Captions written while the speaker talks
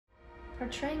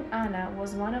Portraying Anna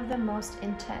was one of the most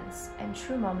intense and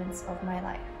true moments of my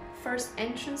life. First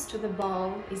entrance to the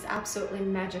ball is absolutely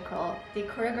magical. The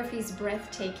choreography is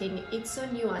breathtaking. It's so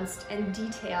nuanced and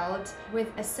detailed with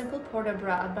a simple port de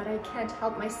bras, but I can't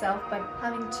help myself but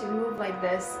having to move like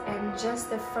this. And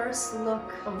just the first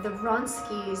look of the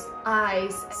Vronsky's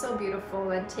eyes, so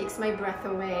beautiful and takes my breath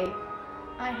away.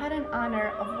 I had an honor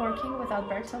of working with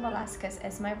Alberto Velasquez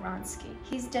as my Vronsky.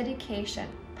 His dedication,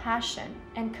 passion,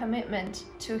 and commitment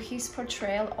to his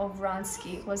portrayal of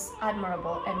Vronsky was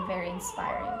admirable and very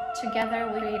inspiring.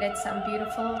 Together, we created some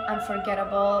beautiful,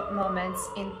 unforgettable moments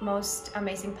in most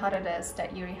amazing parades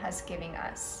that Yuri has given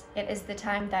us. It is the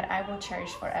time that I will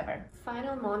cherish forever.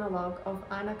 Final monologue of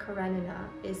Anna Karenina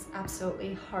is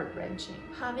absolutely heart-wrenching.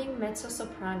 Having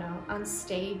mezzo-soprano on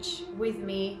stage with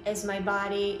me as my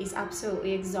body is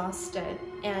absolutely exhausted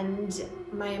and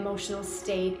my emotional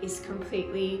state is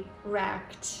completely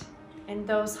wrecked. And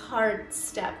those hard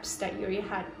steps that Yuri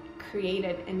had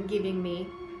created and giving me,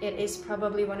 it is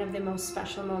probably one of the most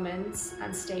special moments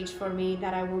on stage for me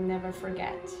that I will never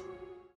forget.